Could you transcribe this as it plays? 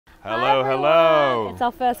Hello, hello. It's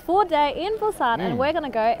our first full day in Busan and we're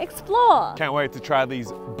gonna go explore. Can't wait to try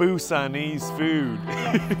these Busanese food.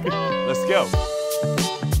 Let's go.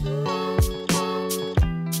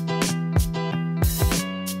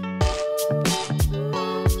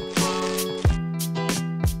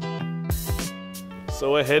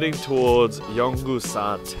 So we're heading towards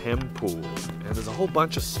Yonggungsa Temple, and there's a whole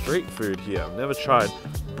bunch of street food here. I've never tried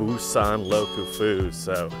Busan local food,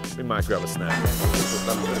 so we might grab a snack.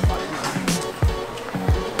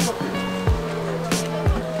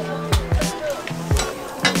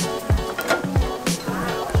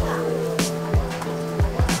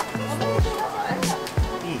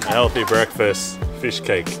 Healthy breakfast, fish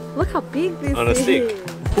cake. Look how big this is. On a stick.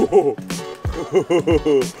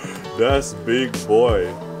 That's big boy.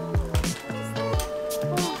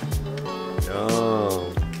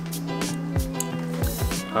 Yum.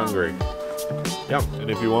 Hungry. Yum. And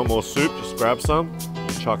if you want more soup, just grab some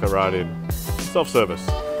and chuck it right in. Self-service.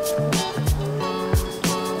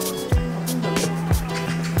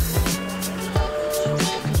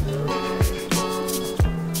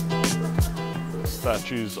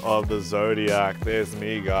 Statues of the Zodiac. There's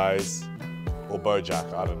me, guys. Or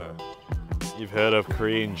Bojack, I don't know. You've heard of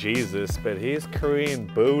Korean Jesus, but here's Korean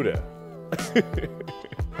Buddha.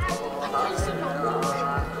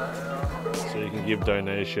 So you can give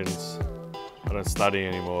donations. I don't study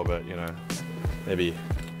anymore, but you know, maybe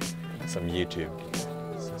some YouTube.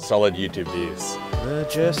 Solid YouTube views.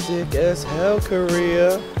 Majestic as hell,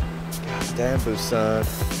 Korea. Goddamn Busan.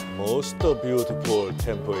 Most beautiful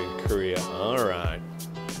temple in Korea, alright.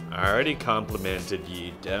 I already complimented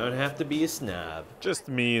you, don't have to be a snob. Just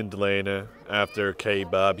me and Delana after a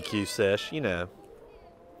K-barbecue sesh, you know.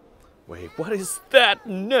 Wait, what is that?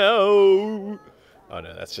 No! Oh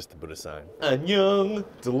no, that's just the Buddha sign. Annyeong!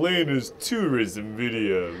 Delana's tourism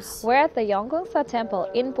videos. We're at the Yonggungsa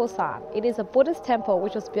temple in Busan. It is a Buddhist temple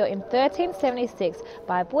which was built in 1376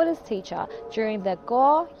 by a Buddhist teacher during the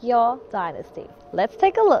Goryeo dynasty. Let's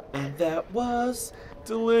take a look. And that was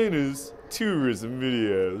Delana's tourism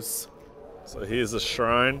videos. So here's a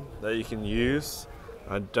shrine that you can use.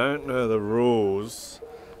 I don't know the rules,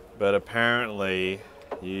 but apparently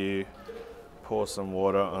you pour some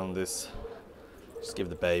water on this. Just give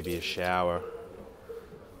the baby a shower.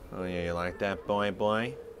 Oh yeah, you like that,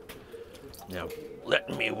 boy? Now let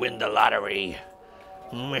me win the lottery.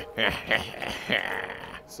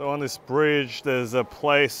 So on this bridge, there's a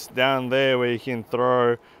place down there where you can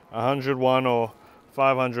throw 100 won or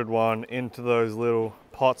 500 won into those little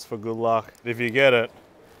pots for good luck. If you get it,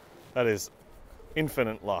 that is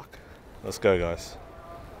infinite luck. Let's go, guys.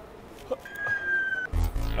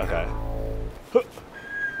 Okay.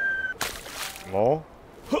 More.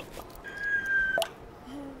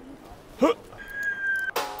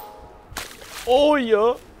 Oh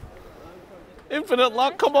yeah. Infinite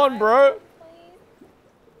luck, come on, bro.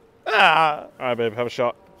 Ah. All right, babe, have a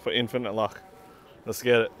shot for infinite luck. Let's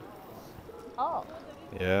get it. Oh.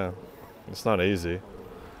 Yeah, it's not easy.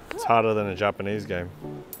 It's harder than a Japanese game.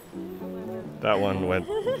 That one went.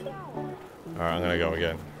 All right, I'm gonna go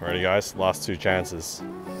again. Ready, guys? Last two chances.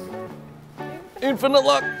 Infinite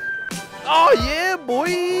luck. Oh yeah,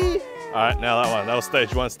 boy. All right, now that one. That was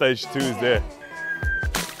stage one. Stage two is there.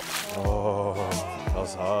 Oh, that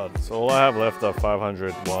was hard. So all I have left are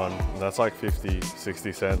 500 won. That's like 50,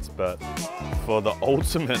 60 cents. But for the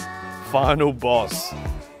ultimate final boss,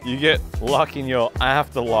 you get luck in your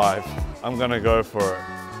afterlife. I'm gonna go for it.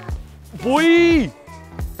 Boy!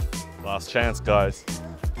 Last chance, guys.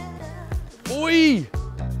 Boy!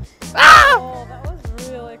 Ah! Oh, that was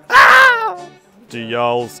really cool. Ah! Do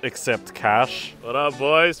y'alls accept cash? What up,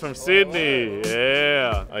 boys from Sydney?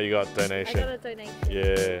 Yeah. Oh, you got donation. I got a donation.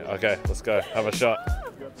 Yeah. Okay, let's go. Have a shot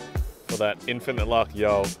for that infinite luck,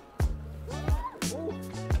 yo.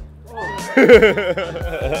 I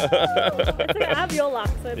think I have your luck,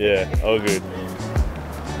 so Yeah, all good.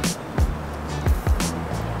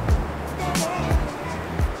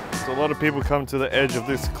 So a lot of people come to the edge of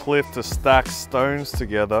this cliff to stack stones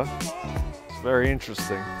together. It's very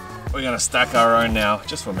interesting. We're gonna stack our own now,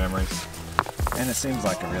 just for memories. And it seems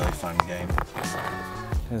like a really fun game.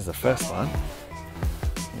 Here's the first one.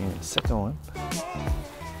 And the second one.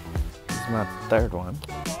 Here's my third one.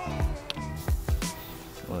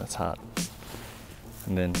 Oh, that's hot.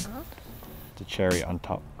 And then the cherry on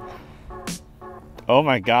top. Oh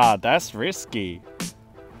my god, that's risky.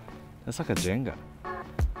 That's like a Jenga.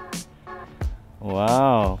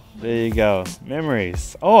 Wow, there you go.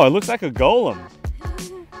 Memories. Oh, it looks like a golem.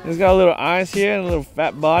 He's got a little eyes here and a little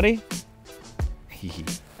fat body.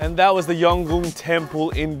 And that was the Yonggungsa Temple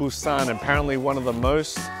in Busan, apparently one of the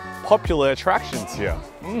most popular attractions here.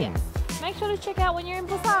 Yeah. Make sure to check out when you're in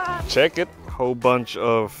Busan. Check it. Whole bunch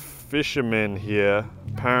of fishermen here.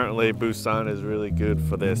 Apparently Busan is really good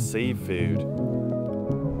for their seafood.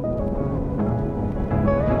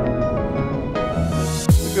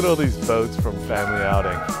 Look at all these boats from family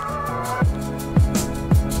outing.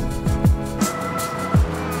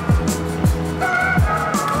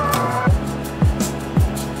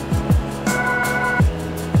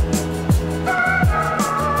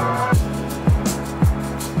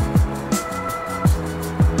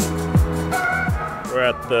 We're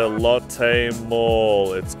at the Lotte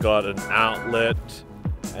Mall. It's got an outlet,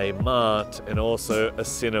 a mart, and also a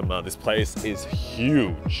cinema. This place is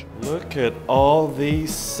huge. Look at all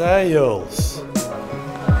these sales.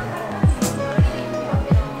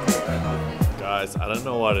 Guys, I don't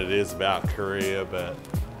know what it is about Korea, but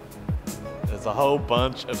there's a whole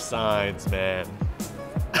bunch of signs, man.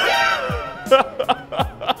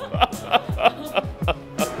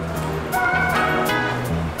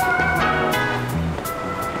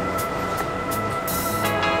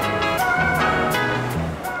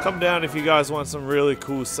 Come down if you guys want some really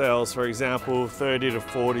cool sales. For example, 30 to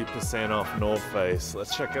 40% off North Face.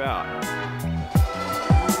 Let's check it out.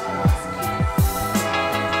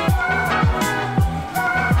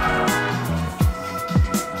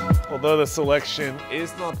 Although the selection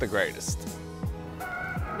is not the greatest.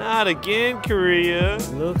 Not again, Korea.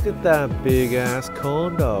 Look at that big ass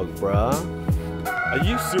corn dog, bruh. Are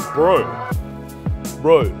you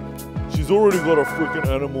bro? She's already got a freaking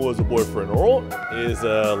animal as a boyfriend, alright? Here's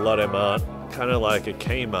a Lotte Mart, kind of like a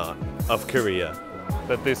Kmart of Korea.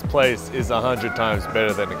 But this place is 100 times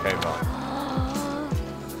better than a Kmart.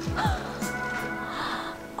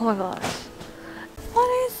 Oh my gosh. What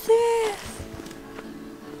is this?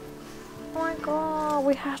 Oh my god,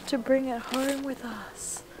 we have to bring it home with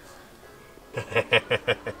us.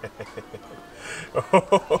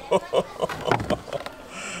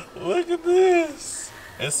 Look at this.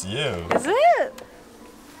 It's you. Is it?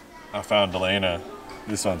 I found Elena.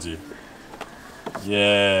 This one's you.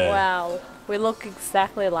 Yeah. Wow, we look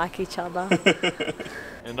exactly like each other.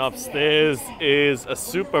 And upstairs is a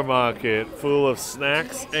supermarket full of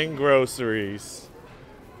snacks and groceries.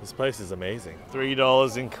 This place is amazing.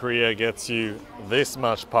 $3 in Korea gets you this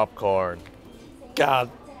much popcorn.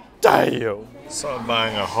 God damn. So I'm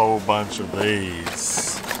buying a whole bunch of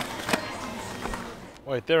these.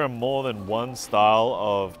 Wait, there are more than one style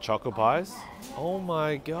of choco pies? Oh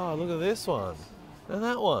my god, look at this one. And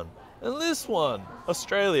that one. And this one.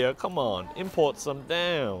 Australia, come on, import some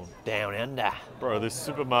down. Down under. Bro, this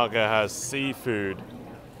supermarket has seafood.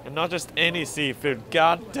 And not just any seafood,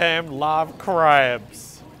 goddamn live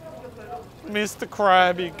crabs. Mr.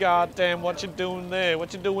 Krabby, goddamn, what you doing there?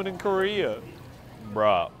 What you doing in Korea?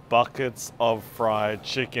 Bruh, buckets of fried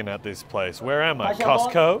chicken at this place. Where am I?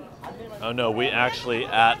 Costco? Oh no, we actually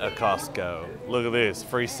at a Costco. Look at this,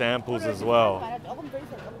 free samples as well.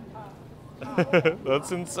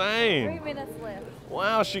 That's insane. 3 minutes left.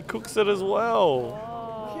 Wow, she cooks it as well.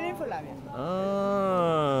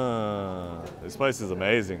 Ah, this place is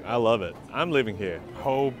amazing. I love it. I'm living here.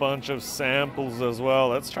 Whole bunch of samples as well.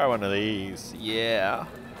 Let's try one of these. Yeah.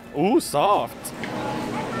 Ooh, soft.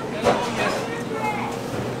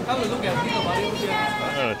 I'm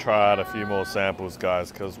gonna try out a few more samples,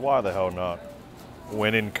 guys, because why the hell not?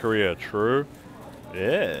 When in Korea, true?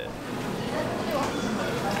 Yeah.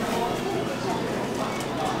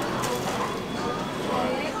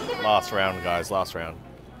 Last round, guys, last round.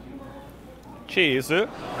 Cheers. Oh.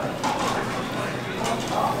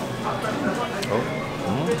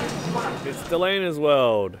 It's Delena's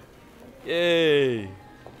world. Yay.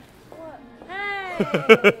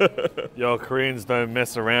 Yo, Koreans don't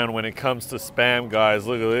mess around when it comes to spam, guys.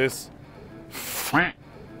 Look at this.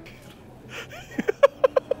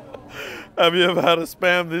 Have you ever had a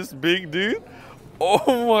spam this big, dude?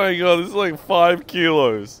 Oh my god, this is like 5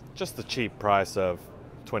 kilos. Just the cheap price of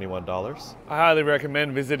 $21. I highly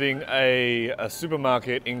recommend visiting a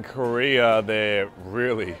supermarket in Korea. They're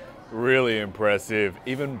really, really impressive.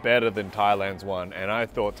 Even better than Thailand's one. And I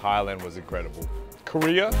thought Thailand was incredible.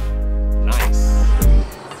 Korea, nice.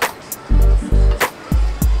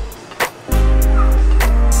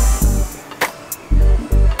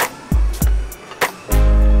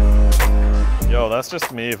 Yo, that's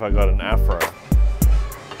just me if I got an afro.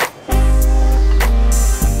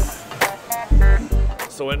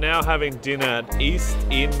 So we're now having dinner at East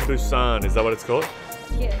in Busan. Is that what it's called?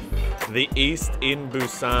 Yes. The East in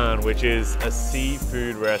Busan, which is a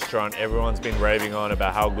seafood restaurant. Everyone's been raving on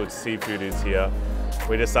about how good seafood is here.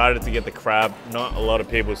 We decided to get the crab. Not a lot of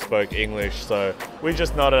people spoke English, so we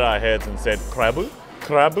just nodded our heads and said, krabu?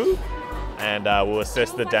 krabu, and we'll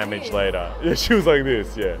assess the damage later. Yeah, she was like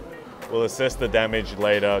this, yeah. We'll assess the damage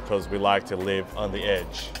later because we like to live on the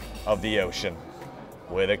edge of the ocean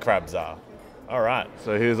where the crabs are. All right,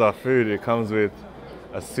 so here's our food. It comes with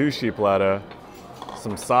a sushi platter,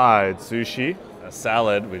 some sides, sushi, a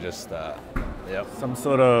salad, we just, some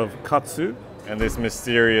sort of katsu, and this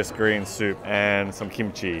mysterious green soup, and some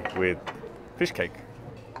kimchi with fish cake.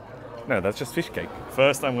 No, that's just fish cake.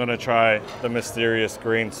 First, I'm gonna try the mysterious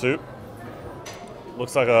green soup.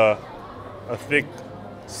 Looks like a thick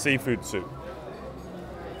seafood soup.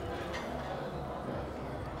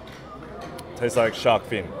 Tastes like shark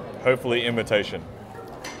fin. Hopefully imitation.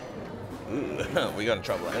 We got in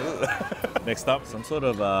trouble. Next up, some sort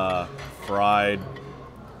of fried,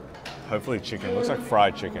 hopefully chicken. Looks like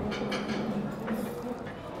fried chicken.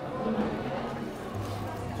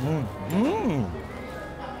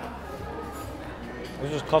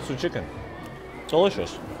 This is katsu chicken.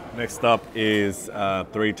 Delicious. Next up is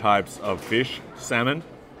 3 types of fish: salmon,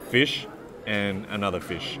 fish, and another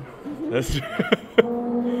fish. Let's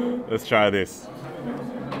try this.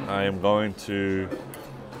 I am going to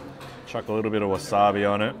chuck a little bit of wasabi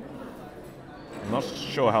on it. I'm not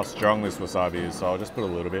sure how strong this wasabi is, so I'll just put a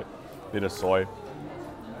little bit. Bit of soy.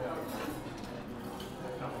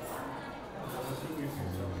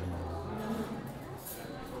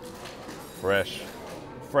 Fresh.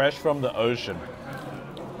 Fresh from the ocean.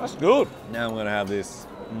 That's good. Now I'm gonna have this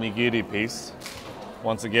nigiri piece.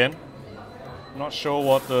 Once again, not sure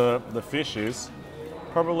what the fish is.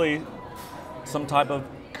 Probably some type of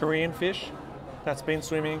Korean fish that's been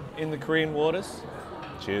swimming in the Korean waters.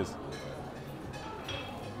 Cheers.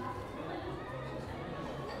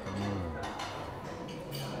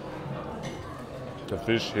 The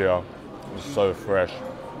fish here is so fresh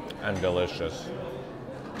and delicious.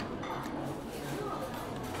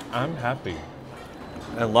 I'm happy.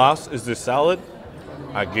 And last is the salad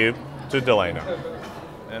I give to Delana.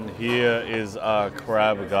 And here is our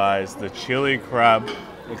crab, guys. The chili crab.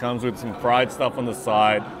 It comes with some fried stuff on the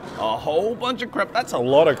side. A whole bunch of crab. That's a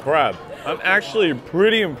lot of crab. I'm actually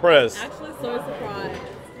pretty impressed. Actually so surprised.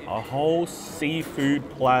 A whole seafood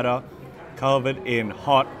platter covered in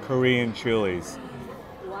hot Korean chilies.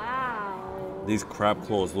 Wow. These crab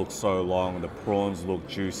claws look so long. The prawns look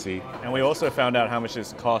juicy. And we also found out how much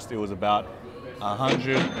this cost. It was about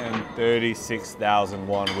 136,000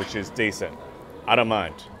 won, which is decent. I don't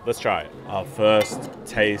mind. Let's try it. Our first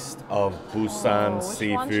taste of Busan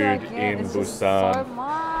seafood in Busan. So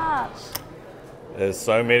much. There's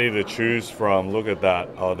so many to choose from. Look at that.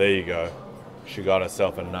 Oh, there you go. She got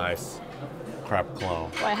herself a nice crab claw.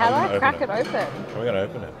 Wait, how do I crack it open? We're gonna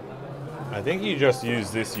open it. I think you just use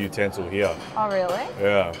this utensil here. Oh, really?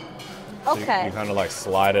 Yeah. So Okay. you kind of like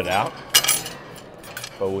slide it out.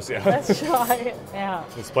 But we'll see. Let's try it now.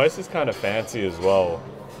 This place is kind of fancy as well.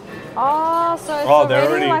 Oh, so it's Oh, they're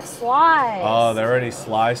already like sliced. Oh, they already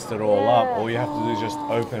sliced it all up. All you have to do is just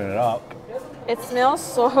open it up, It smells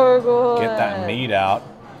so good. get that meat out,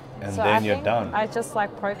 and So then I you're think done. I just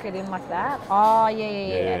like poke it in like that. Oh, yeah.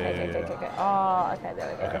 Yeah. Okay. Oh, okay,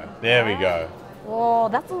 there we go. Okay, there we go. Whoa,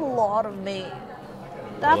 that's a lot of meat.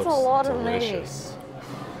 That's a Looks lot of delicious.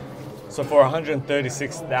 So for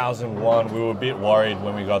 136,000 won, we were a bit worried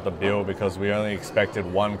when we got the bill because we only expected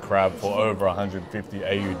one crab for over 150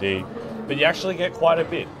 AUD. But you actually get quite a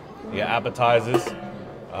bit. You get appetizers,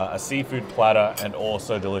 a seafood platter, and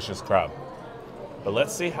also delicious crab. But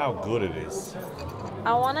let's see how good it is. meat.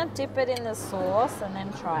 I want to dip it in the sauce and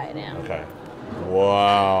then try it out. Okay.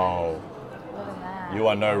 Wow. Look at that. You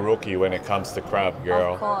are no rookie when it comes to crab,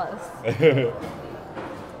 girl. Of course.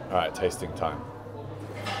 All right, tasting time.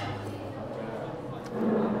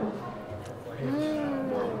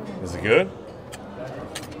 Is it good?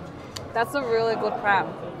 That's a really good crab.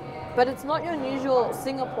 But it's not your usual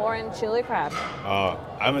Singaporean chili crab.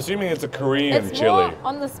 I'm assuming it's a Korean It's chili. more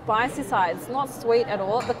on the spicy side. It's not sweet at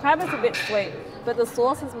all. The crab is a bit sweet, but the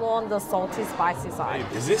sauce is more on the salty, spicy side.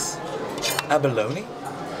 Is this abalone?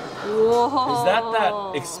 Whoa. Is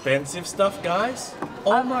that expensive stuff, guys?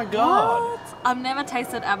 Oh my god. What? I've never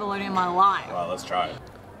tasted abalone in my life. All right, let's try it.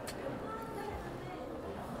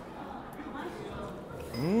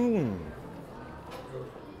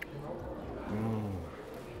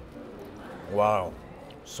 Wow,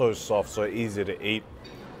 so soft, so easy to eat.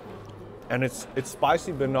 And it's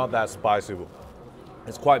spicy, but not that spicy.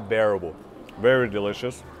 It's quite bearable. Very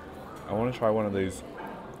delicious. I want to try one of these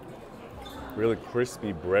really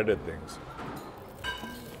crispy breaded things.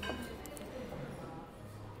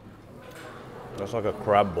 That's like a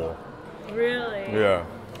crab ball. Really? Yeah,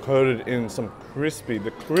 coated in some crispy,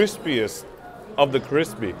 the crispiest of the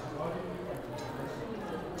crispy.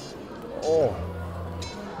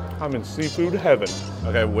 I'm in seafood heaven.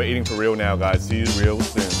 Okay, we're eating for real now, guys. See you real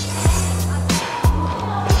soon.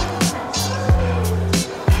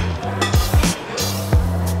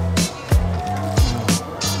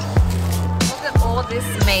 Look at all this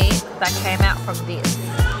meat that came out from this.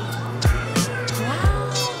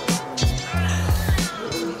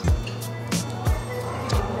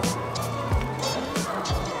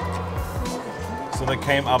 So they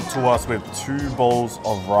came up to us with 2 bowls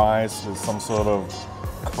of rice with some sort of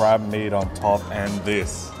crab meat on top and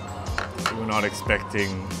this. We're not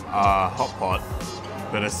expecting a hot pot,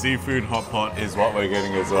 but a seafood hot pot is what we're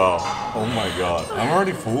getting as well. Oh my god, I'm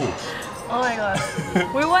already full. Oh my god.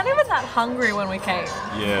 We weren't even that hungry when we came.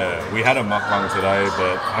 Yeah, we had a mukbang today,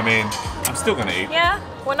 but I mean, I'm still gonna eat. Yeah,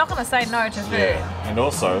 we're not gonna say no to food. Yeah, and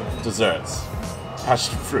also desserts.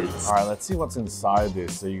 Passion fruits. All right, let's see what's inside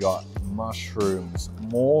this. So you got mushrooms,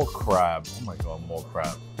 more crab. Oh my god, more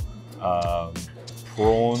crab.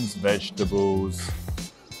 Prawns, vegetables.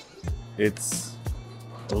 It's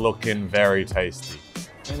looking very tasty.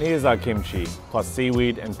 And here's our kimchi, plus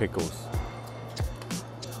seaweed and pickles.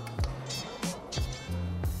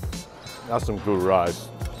 That's some good rice.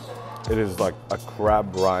 It is like a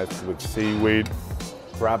crab rice with seaweed,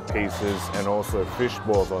 crab pieces, and also fish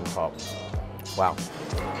balls on top. Wow.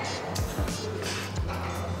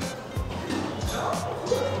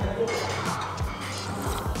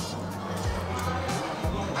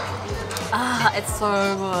 Ah, it's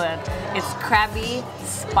so good. It's crabby,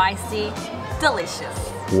 spicy,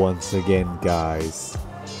 delicious. Once again, guys,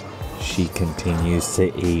 she continues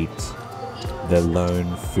to eat. The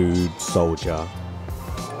lone food soldier.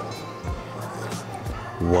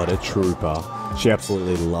 What a trooper. She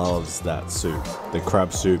absolutely loves that soup. The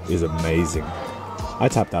crab soup is amazing. I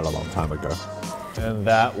tapped out a long time ago. And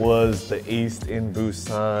that was the East in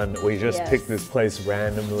Busan. We just picked this place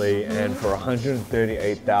randomly, and for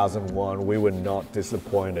 138,000 won, we were not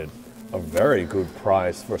disappointed. A very good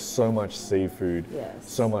price for so much seafood,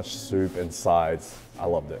 so much soup and sides. I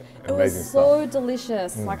loved it. Amazing stuff. It was so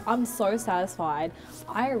delicious. Like, I'm so satisfied.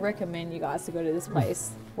 I recommend you guys to go to this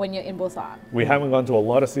place when you're in Busan. We haven't gone to a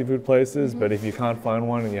lot of seafood places, but if you can't find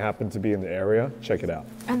one and you happen to be in the area, check it out.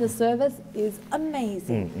 And the service is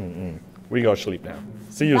amazing. We go sleep now.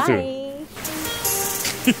 See you soon.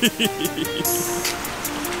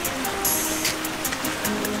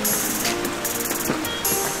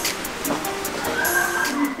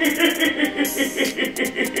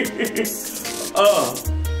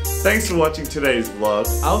 Thanks for watching today's vlog.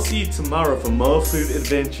 I'll see you tomorrow for more food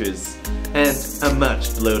adventures and a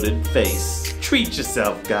much bloated face. Treat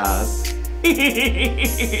yourself, guys.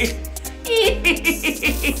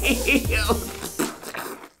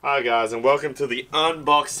 Hi guys, and welcome to the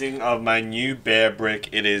unboxing of my new bear brick.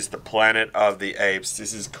 It is the Planet of the Apes.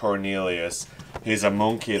 This is Cornelius. He's a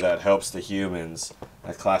monkey that helps the humans.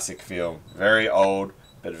 A classic film. Very old,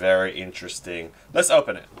 but very interesting. Let's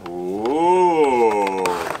open it. Ooh,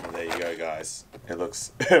 there you go, guys. It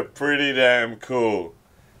looks pretty damn cool.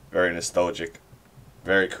 Very nostalgic.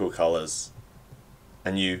 Very cool colors.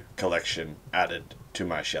 A new collection added to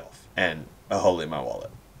my shelf. And a hole in my wallet.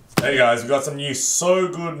 Hey guys, we got some new So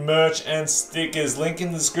Good merch and stickers. Link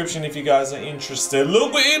in the description if you guys are interested.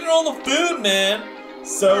 Look, we're eating all the food, man.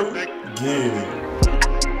 So good.